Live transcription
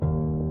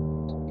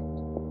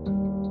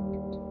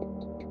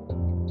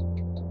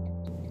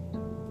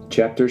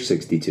Chapter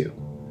 62.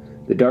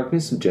 The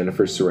darkness of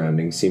Jennifer's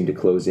surroundings seemed to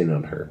close in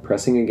on her,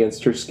 pressing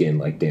against her skin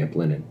like damp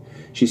linen.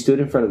 She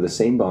stood in front of the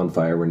same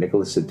bonfire where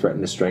Nicholas had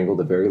threatened to strangle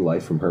the very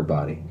life from her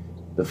body.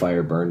 The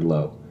fire burned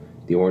low.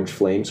 The orange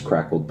flames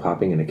crackled,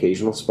 popping an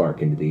occasional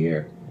spark into the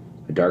air.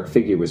 A dark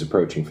figure was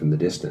approaching from the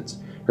distance.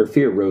 Her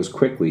fear rose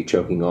quickly,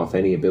 choking off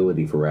any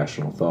ability for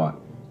rational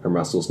thought. Her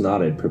muscles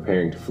knotted,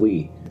 preparing to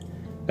flee.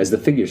 As the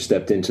figure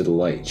stepped into the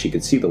light, she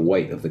could see the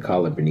white of the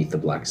collar beneath the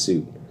black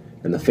suit,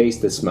 and the face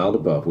that smiled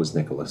above was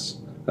Nicholas.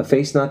 A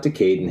face not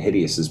decayed and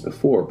hideous as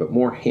before, but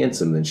more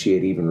handsome than she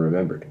had even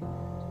remembered.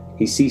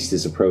 He ceased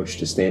his approach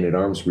to stand at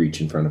arm's reach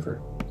in front of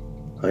her.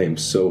 "I am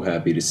so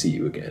happy to see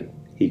you again,"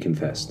 he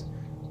confessed.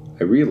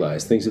 "I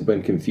realize things have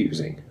been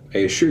confusing. I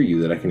assure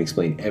you that I can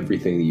explain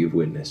everything that you've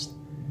witnessed.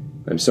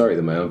 I'm sorry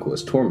that my uncle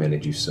has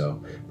tormented you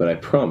so, but I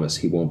promise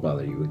he won't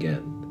bother you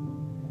again."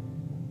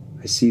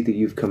 "I see that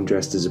you've come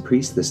dressed as a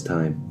priest this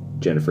time,"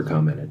 Jennifer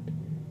commented.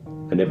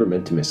 "I never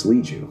meant to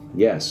mislead you.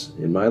 Yes,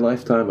 in my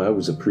lifetime I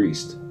was a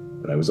priest,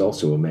 but I was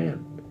also a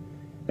man.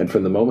 And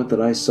from the moment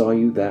that I saw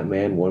you, that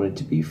man wanted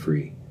to be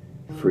free.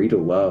 Free to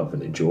love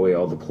and enjoy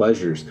all the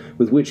pleasures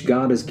with which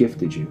God has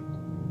gifted you.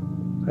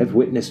 I've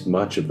witnessed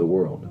much of the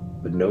world,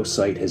 but no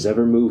sight has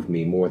ever moved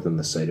me more than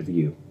the sight of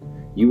you.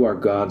 You are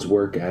God's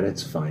work at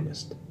its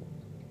finest."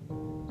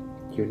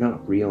 "You're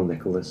not real,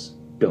 Nicholas.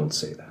 Don't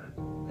say that.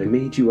 I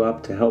made you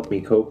up to help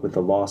me cope with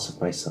the loss of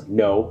my son."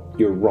 "No,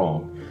 you're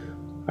wrong.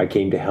 I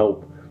came to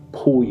help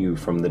pull you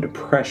from the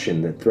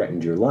depression that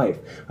threatened your life.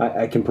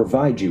 I can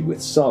provide you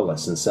with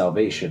solace and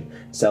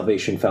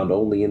salvation found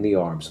only in the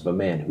arms of a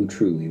man who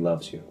truly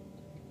loves you."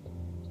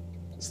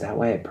 "Is that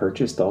why I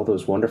purchased all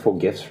those wonderful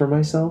gifts for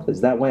myself?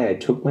 Is that why I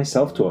took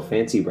myself to a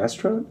fancy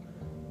restaurant?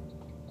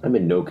 I'm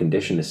in no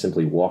condition to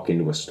simply walk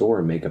into a store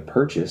and make a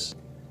purchase."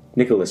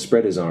 Nicholas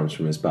spread his arms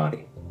from his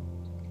body.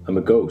 "I'm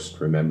a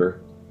ghost,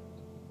 remember?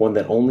 One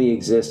that only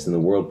exists in the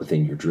world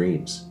within your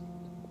dreams.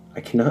 I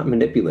cannot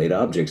manipulate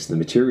objects in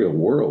the material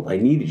world. I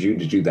needed you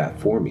to do that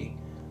for me.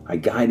 I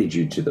guided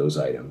you to those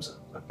items.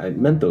 I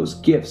meant those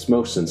gifts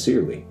most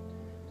sincerely.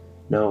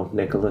 No,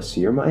 Nicholas,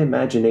 you're my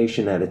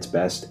imagination at its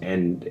best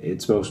and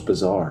its most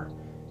bizarre."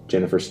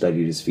 Jennifer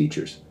studied his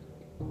features.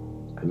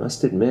 "I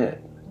must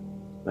admit,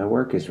 my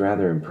work is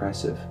rather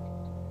impressive.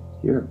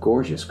 You're a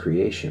gorgeous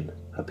creation.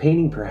 A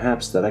painting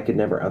perhaps that I could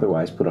never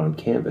otherwise put on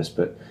canvas,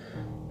 but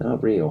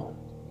not real.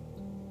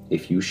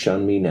 If you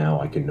shun me now,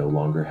 I can no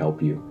longer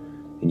help you,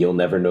 and you'll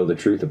never know the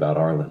truth about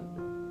Arlen.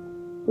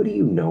 What do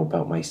you know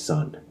about my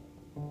son?"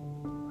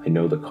 "I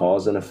know the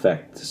cause and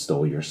effect that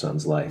stole your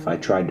son's life. I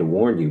tried to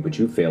warn you, but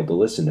you failed to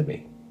listen to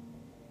me."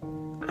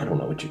 "I don't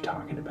know what you're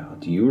talking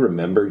about. Do you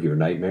remember your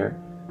nightmare?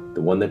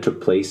 The one that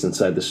took place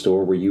inside the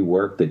store where you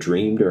worked, the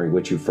dream during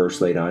which you first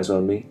laid eyes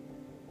on me?"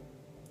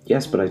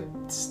 "Yes, but I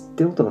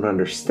still don't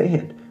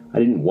understand. I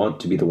didn't want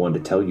to be the one to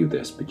tell you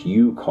this, but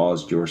you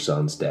caused your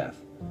son's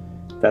death."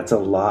 "That's a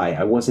lie.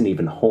 I wasn't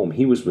even home.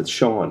 He was with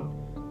Sean."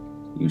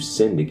 "You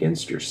sinned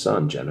against your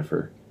son,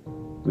 Jennifer.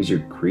 It was your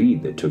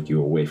greed that took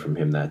you away from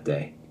him that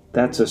day."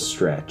 "That's a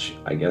stretch.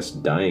 I guess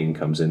dying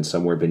comes in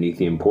somewhere beneath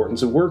the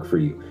importance of work for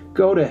you.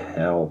 Go to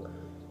hell."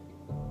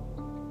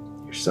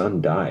 "Your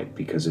son died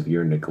because of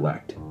your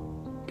neglect.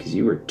 Because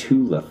you were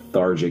too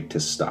lethargic to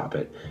stop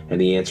it, and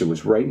the answer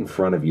was right in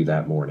front of you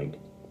that morning."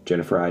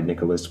 Jennifer eyed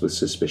Nicholas with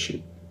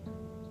suspicion.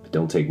 "But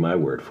don't take my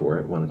word for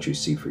it. Why don't you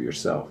see for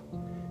yourself?"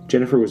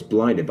 Jennifer was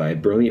blinded by a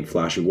brilliant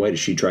flash of white as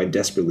she tried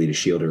desperately to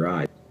shield her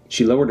eyes.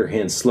 She lowered her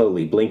hand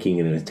slowly, blinking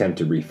in an attempt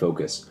to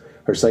refocus.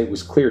 Her sight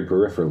was cleared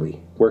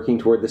peripherally, working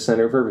toward the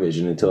center of her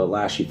vision until at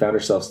last she found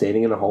herself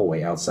standing in a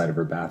hallway outside of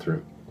her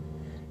bathroom.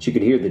 She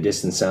could hear the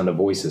distant sound of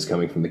voices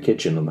coming from the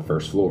kitchen on the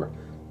first floor.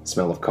 The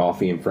smell of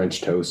coffee and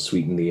French toast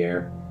sweetened the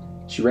air.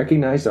 She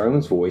recognized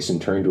Arlen's voice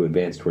and turned to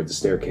advance toward the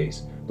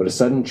staircase, but a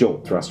sudden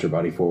jolt thrust her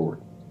body forward.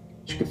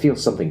 She could feel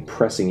something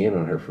pressing in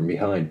on her from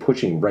behind,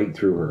 pushing right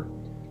through her.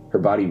 Her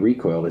body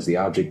recoiled as the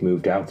object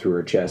moved out through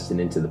her chest and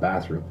into the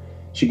bathroom.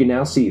 She could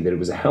now see that it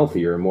was a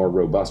healthier and more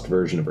robust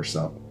version of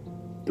herself.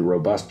 The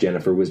robust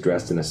Jennifer was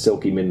dressed in a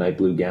silky midnight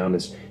blue gown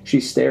as she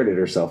stared at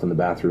herself in the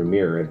bathroom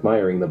mirror,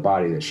 admiring the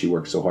body that she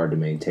worked so hard to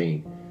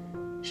maintain.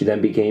 She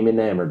then became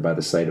enamored by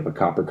the sight of a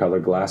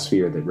copper-colored glass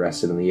sphere that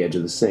rested on the edge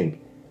of the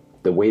sink,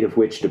 the weight of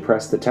which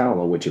depressed the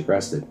towel on which it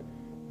rested.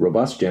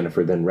 Robust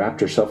Jennifer then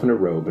wrapped herself in a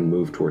robe and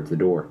moved towards the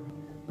door.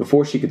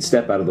 Before she could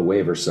step out of the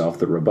way of herself,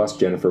 the robust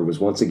Jennifer was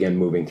once again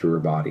moving through her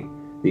body.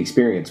 The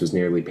experience was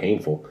nearly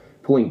painful,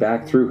 pulling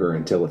back through her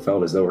until it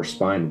felt as though her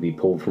spine would be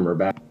pulled from her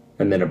back,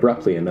 and then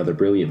abruptly another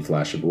brilliant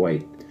flash of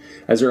white.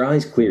 As her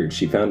eyes cleared,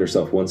 she found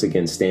herself once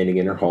again standing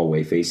in her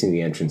hallway facing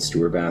the entrance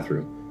to her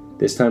bathroom.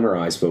 This time her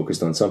eyes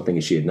focused on something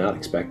she had not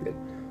expected.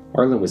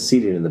 Arlen was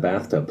seated in the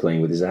bathtub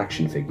playing with his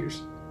action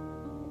figures.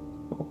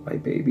 "Oh, my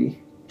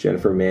baby,"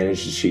 Jennifer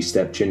managed as she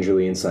stepped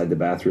gingerly inside the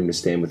bathroom to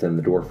stand within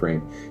the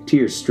doorframe.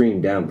 Tears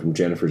streamed down from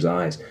Jennifer's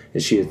eyes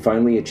as she had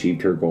finally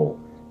achieved her goal.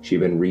 She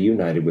had been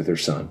reunited with her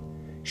son.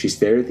 She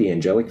stared at the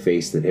angelic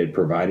face that had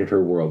provided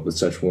her world with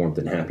such warmth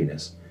and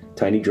happiness.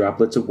 Tiny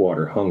droplets of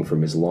water hung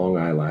from his long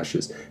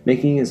eyelashes,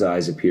 making his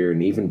eyes appear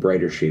an even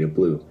brighter shade of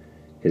blue.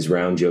 His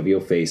round, jovial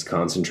face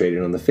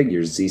concentrated on the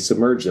figures as he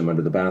submerged them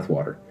under the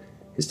bathwater.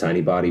 His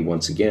tiny body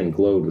once again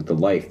glowed with the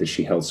life that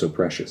she held so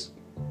precious.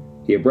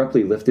 He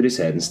abruptly lifted his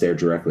head and stared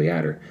directly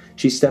at her.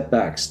 She stepped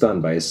back,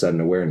 stunned by his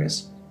sudden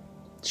awareness.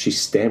 She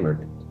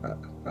stammered,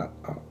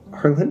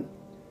 Arlen?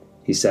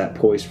 He sat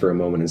poised for a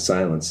moment in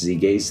silence as he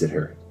gazed at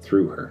her,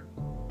 through her.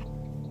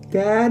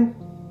 Dad?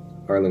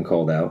 Arlen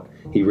called out.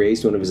 He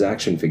raised one of his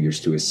action figures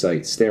to his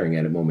sight, staring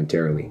at it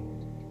momentarily.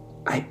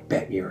 I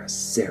bet you're a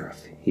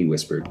seraph, he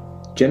whispered.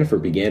 Jennifer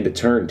began to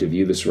turn to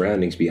view the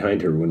surroundings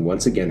behind her when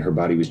once again her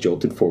body was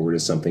jolted forward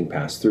as something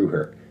passed through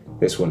her.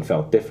 This one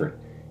felt different.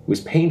 It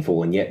was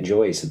painful and yet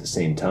joyous at the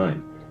same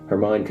time. Her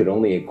mind could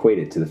only equate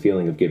it to the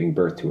feeling of giving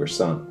birth to her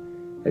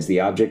son. As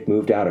the object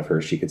moved out of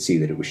her, she could see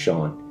that it was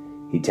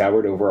Sean. He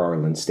towered over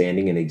Arlen,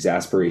 standing in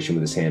exasperation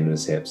with his hand on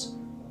his hips.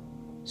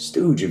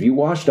 Stooge, have you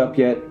washed up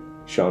yet?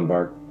 Sean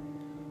barked.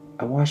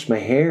 I washed my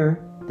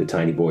hair, the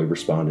tiny boy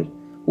responded.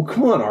 Well,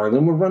 come on,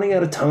 Arlen, we're running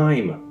out of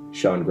time,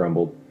 Sean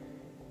grumbled.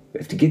 We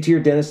have to get to your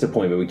dentist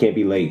appointment. We can't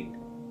be late.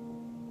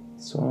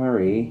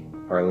 Sorry,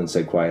 Arlen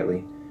said quietly.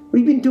 What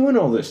have you been doing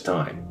all this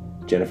time?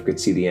 Jennifer could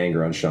see the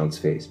anger on Sean's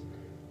face.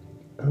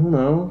 I don't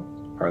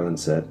know, Arlen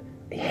said.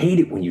 I hate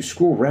it when you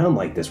screw around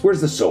like this.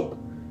 Where's the soap?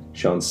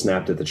 Sean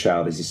snapped at the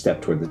child as he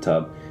stepped toward the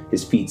tub.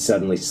 His feet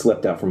suddenly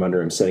slipped out from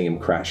under him, sending him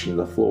crashing to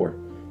the floor.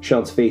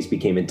 Sean's face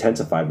became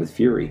intensified with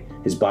fury.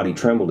 His body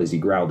trembled as he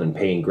growled in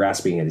pain,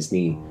 grasping at his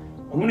knee.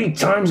 How many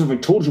times have I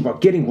told you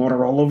about getting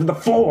water all over the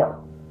floor?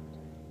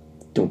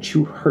 Don't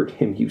you hurt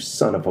him, you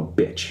son of a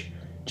bitch,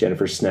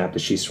 Jennifer snapped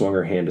as she swung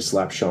her hand to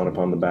slap Sean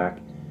upon the back.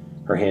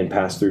 Her hand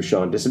passed through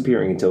Sean,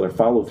 disappearing until her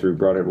follow-through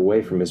brought it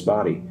away from his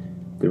body.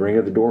 The ring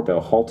of the doorbell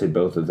halted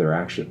both of their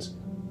actions.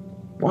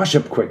 Wash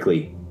up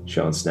quickly,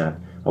 Sean snapped.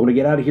 I want to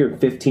get out of here in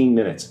 15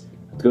 minutes.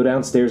 Let's go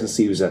downstairs and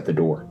see who's at the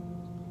door.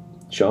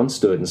 Sean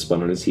stood and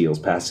spun on his heels,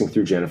 passing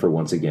through Jennifer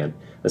once again,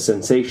 a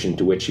sensation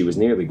to which she was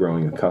nearly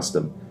growing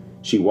accustomed.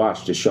 She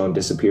watched as Sean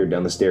disappeared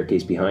down the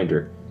staircase behind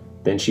her.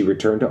 Then she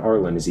returned to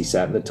Arlen as he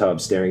sat in the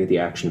tub staring at the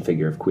action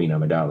figure of Queen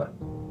Amidala.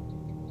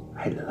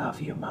 I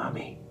love you,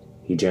 Mommy,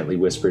 he gently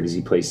whispered as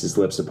he placed his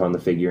lips upon the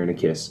figure in a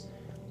kiss.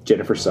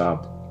 Jennifer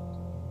sobbed.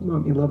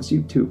 Mommy loves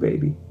you too,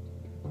 baby.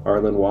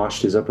 Arlen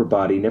washed his upper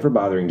body, never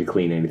bothering to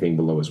clean anything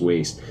below his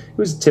waist. It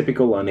was a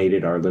typical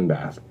unaided Arlen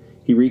bath.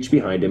 He reached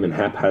behind him and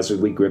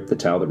haphazardly gripped the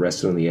towel that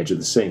rested on the edge of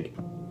the sink.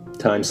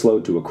 Time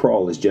slowed to a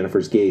crawl as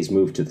Jennifer's gaze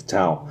moved to the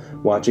towel,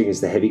 watching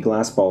as the heavy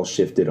glass ball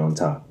shifted on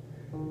top.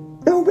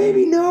 No,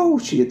 baby, no!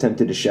 She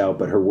attempted to shout,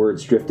 but her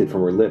words drifted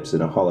from her lips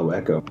in a hollow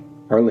echo.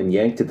 Arlen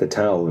yanked at the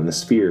towel and the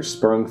sphere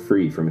sprung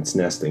free from its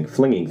nesting,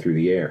 flinging through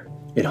the air.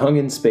 It hung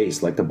in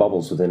space like the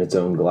bubbles within its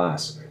own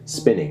glass,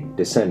 spinning,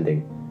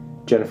 descending.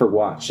 Jennifer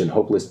watched in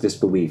hopeless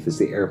disbelief as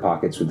the air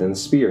pockets within the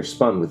sphere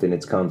spun within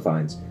its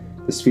confines.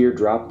 The sphere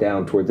dropped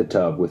down toward the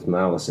tub with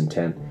malice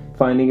intent,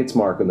 finding its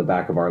mark on the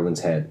back of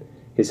Arlen's head.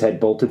 His head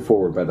bolted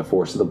forward by the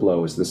force of the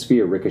blow as the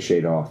sphere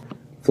ricocheted off,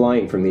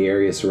 flying from the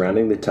area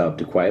surrounding the tub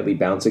to quietly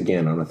bounce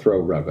again on a throw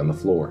rug on the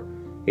floor.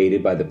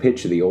 Aided by the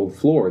pitch of the old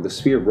floor, the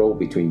sphere rolled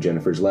between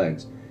Jennifer's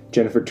legs.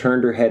 Jennifer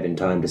turned her head in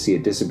time to see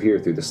it disappear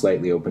through the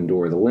slightly open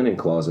door of the linen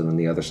closet on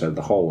the other side of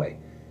the hallway.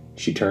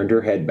 She turned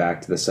her head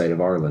back to the sight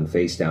of Arlen,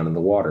 face down in the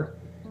water.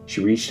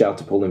 She reached out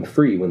to pull him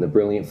free when the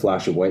brilliant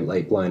flash of white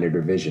light blinded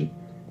her vision.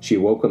 She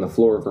awoke on the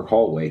floor of her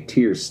hallway.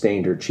 Tears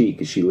stained her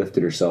cheek as she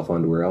lifted herself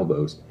onto her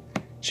elbows.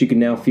 She could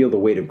now feel the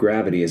weight of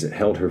gravity as it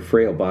held her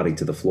frail body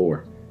to the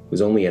floor. It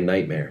was only a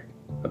nightmare,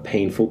 a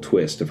painful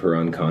twist of her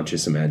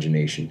unconscious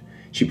imagination.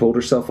 She pulled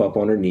herself up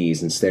on her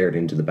knees and stared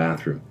into the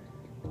bathroom.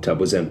 The tub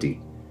was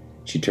empty.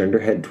 She turned her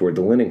head toward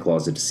the linen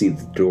closet to see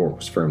that the door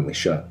was firmly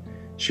shut.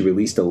 She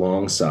released a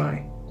long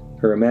sigh.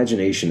 Her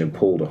imagination had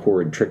pulled a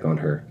horrid trick on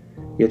her,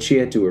 yet she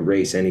had to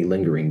erase any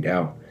lingering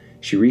doubt.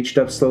 She reached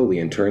up slowly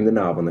and turned the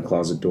knob on the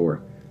closet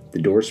door.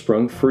 The door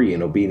sprung free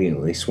and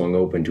obediently swung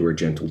open to her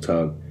gentle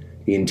tug.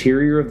 The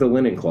interior of the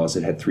linen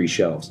closet had 3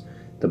 shelves.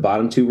 The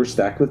bottom 2 were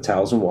stacked with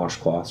towels and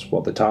washcloths,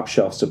 while the top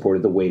shelf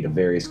supported the weight of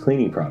various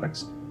cleaning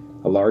products.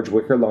 A large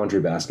wicker laundry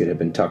basket had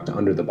been tucked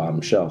under the bottom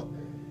shelf.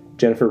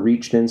 Jennifer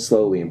reached in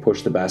slowly and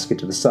pushed the basket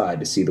to the side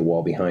to see the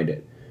wall behind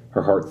it.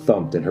 Her heart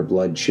thumped and her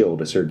blood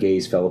chilled as her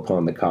gaze fell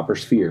upon the copper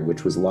sphere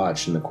which was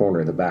lodged in the corner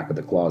of the back of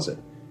the closet.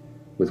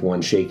 With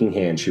one shaking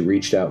hand, she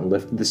reached out and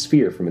lifted the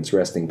sphere from its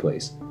resting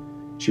place.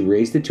 She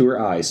raised it to her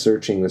eyes,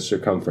 searching the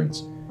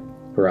circumference.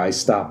 Her eyes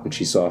stopped when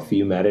she saw a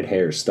few matted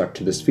hairs stuck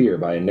to the sphere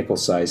by a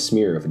nickel-sized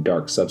smear of a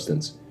dark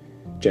substance.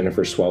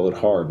 Jennifer swallowed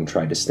hard and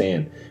tried to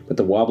stand, but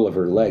the wobble of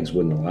her legs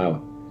wouldn't allow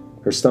it.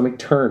 Her stomach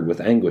turned with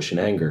anguish and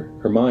anger.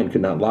 Her mind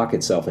could not lock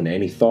itself into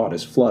any thought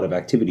as flood of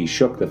activity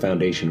shook the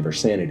foundation of her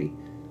sanity.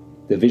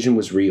 The vision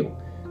was real,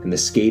 and the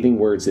scathing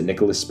words that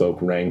Nicholas spoke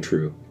rang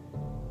true.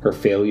 Her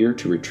failure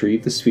to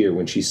retrieve the sphere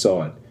when she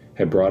saw it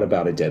had brought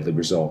about a deadly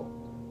result.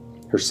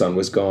 Her son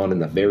was gone,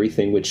 and the very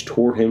thing which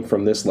tore him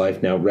from this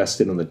life now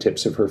rested on the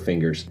tips of her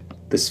fingers,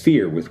 the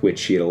sphere with which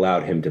she had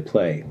allowed him to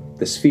play,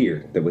 the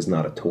sphere that was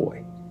not a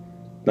toy.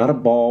 Not a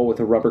ball with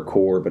a rubber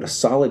core, but a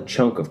solid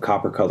chunk of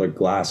copper-colored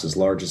glass as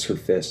large as her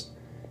fist.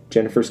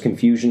 Jennifer's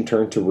confusion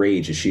turned to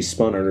rage as she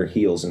spun on her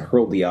heels and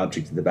hurled the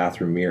object at the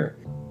bathroom mirror.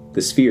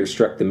 The sphere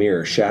struck the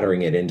mirror,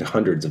 shattering it into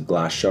hundreds of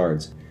glass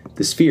shards.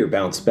 The sphere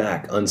bounced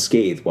back,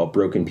 unscathed, while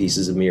broken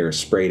pieces of mirror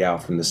sprayed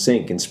out from the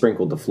sink and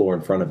sprinkled the floor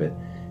in front of it.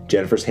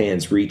 Jennifer's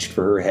hands reached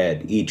for her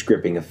head, each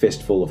gripping a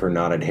fistful of her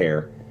knotted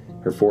hair.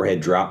 Her forehead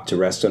dropped to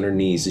rest on her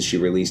knees as she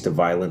released a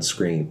violent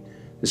scream.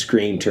 The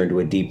scream turned to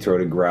a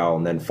deep-throated growl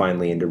and then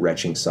finally into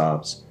retching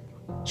sobs.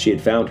 She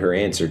had found her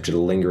answer to the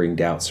lingering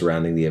doubt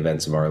surrounding the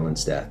events of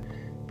Arlen's death.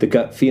 The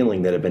gut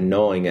feeling that had been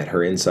gnawing at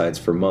her insides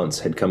for months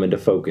had come into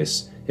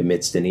focus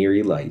amidst an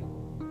eerie light.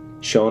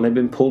 Sean had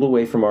been pulled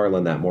away from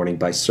Arlen that morning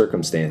by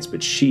circumstance,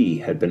 but she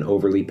had been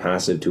overly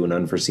passive to an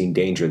unforeseen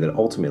danger that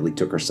ultimately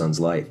took her son's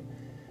life.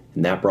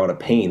 And that brought a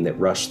pain that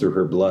rushed through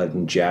her blood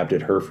and jabbed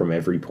at her from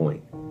every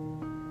point.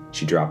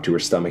 She dropped to her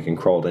stomach and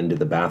crawled into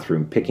the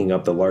bathroom, picking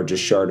up the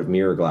largest shard of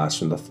mirror glass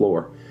from the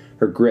floor.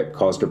 Her grip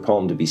caused her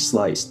palm to be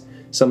sliced,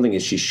 something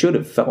as she should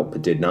have felt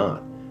but did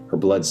not. Her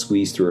blood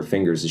squeezed through her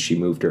fingers as she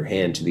moved her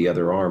hand to the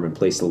other arm and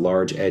placed a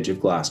large edge of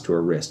glass to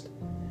her wrist.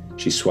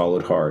 She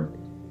swallowed hard.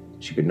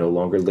 She could no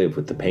longer live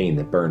with the pain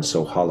that burned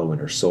so hollow in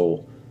her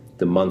soul.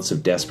 The months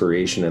of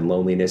desperation and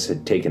loneliness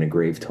had taken a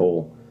grave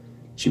toll.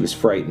 She was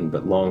frightened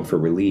but longed for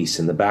release.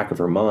 In the back of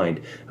her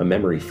mind, a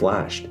memory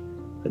flashed.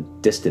 A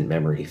distant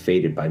memory,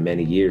 faded by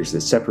many years,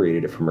 that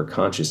separated it from her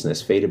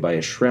consciousness, faded by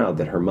a shroud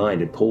that her mind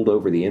had pulled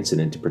over the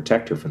incident to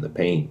protect her from the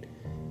pain.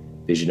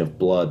 Vision of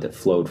blood that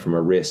flowed from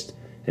her wrist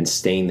and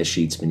stained the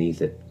sheets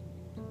beneath it.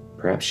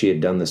 Perhaps she had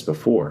done this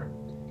before,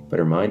 but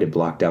her mind had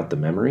blocked out the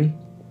memory?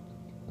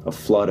 A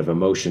flood of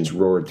emotions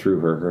roared through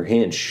her. Her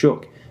hand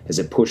shook as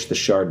it pushed the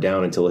shard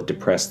down until it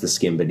depressed the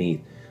skin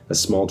beneath. A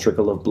small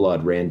trickle of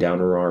blood ran down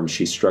her arm.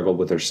 She struggled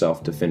with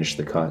herself to finish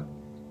the cut.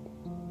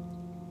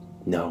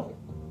 No.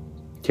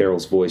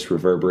 Carol's voice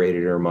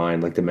reverberated in her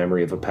mind like the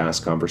memory of a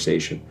past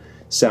conversation.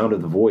 The sound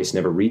of the voice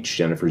never reached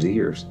Jennifer's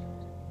ears.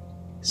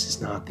 This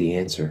is not the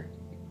answer.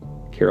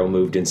 Carol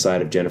moved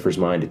inside of Jennifer's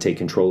mind to take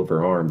control of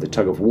her arm. The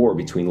tug of war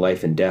between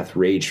life and death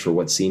raged for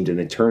what seemed an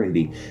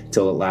eternity,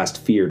 until at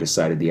last fear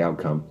decided the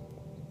outcome.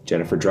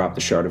 Jennifer dropped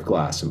the shard of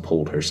glass and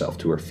pulled herself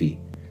to her feet.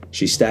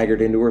 She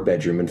staggered into her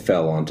bedroom and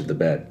fell onto the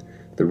bed.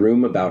 The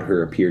room about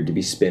her appeared to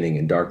be spinning,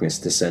 and darkness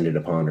descended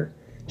upon her.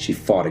 She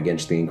fought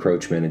against the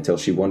encroachment until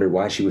she wondered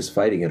why she was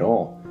fighting at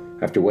all.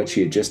 After what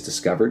she had just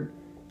discovered,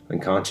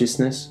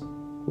 unconsciousness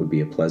would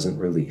be a pleasant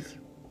relief.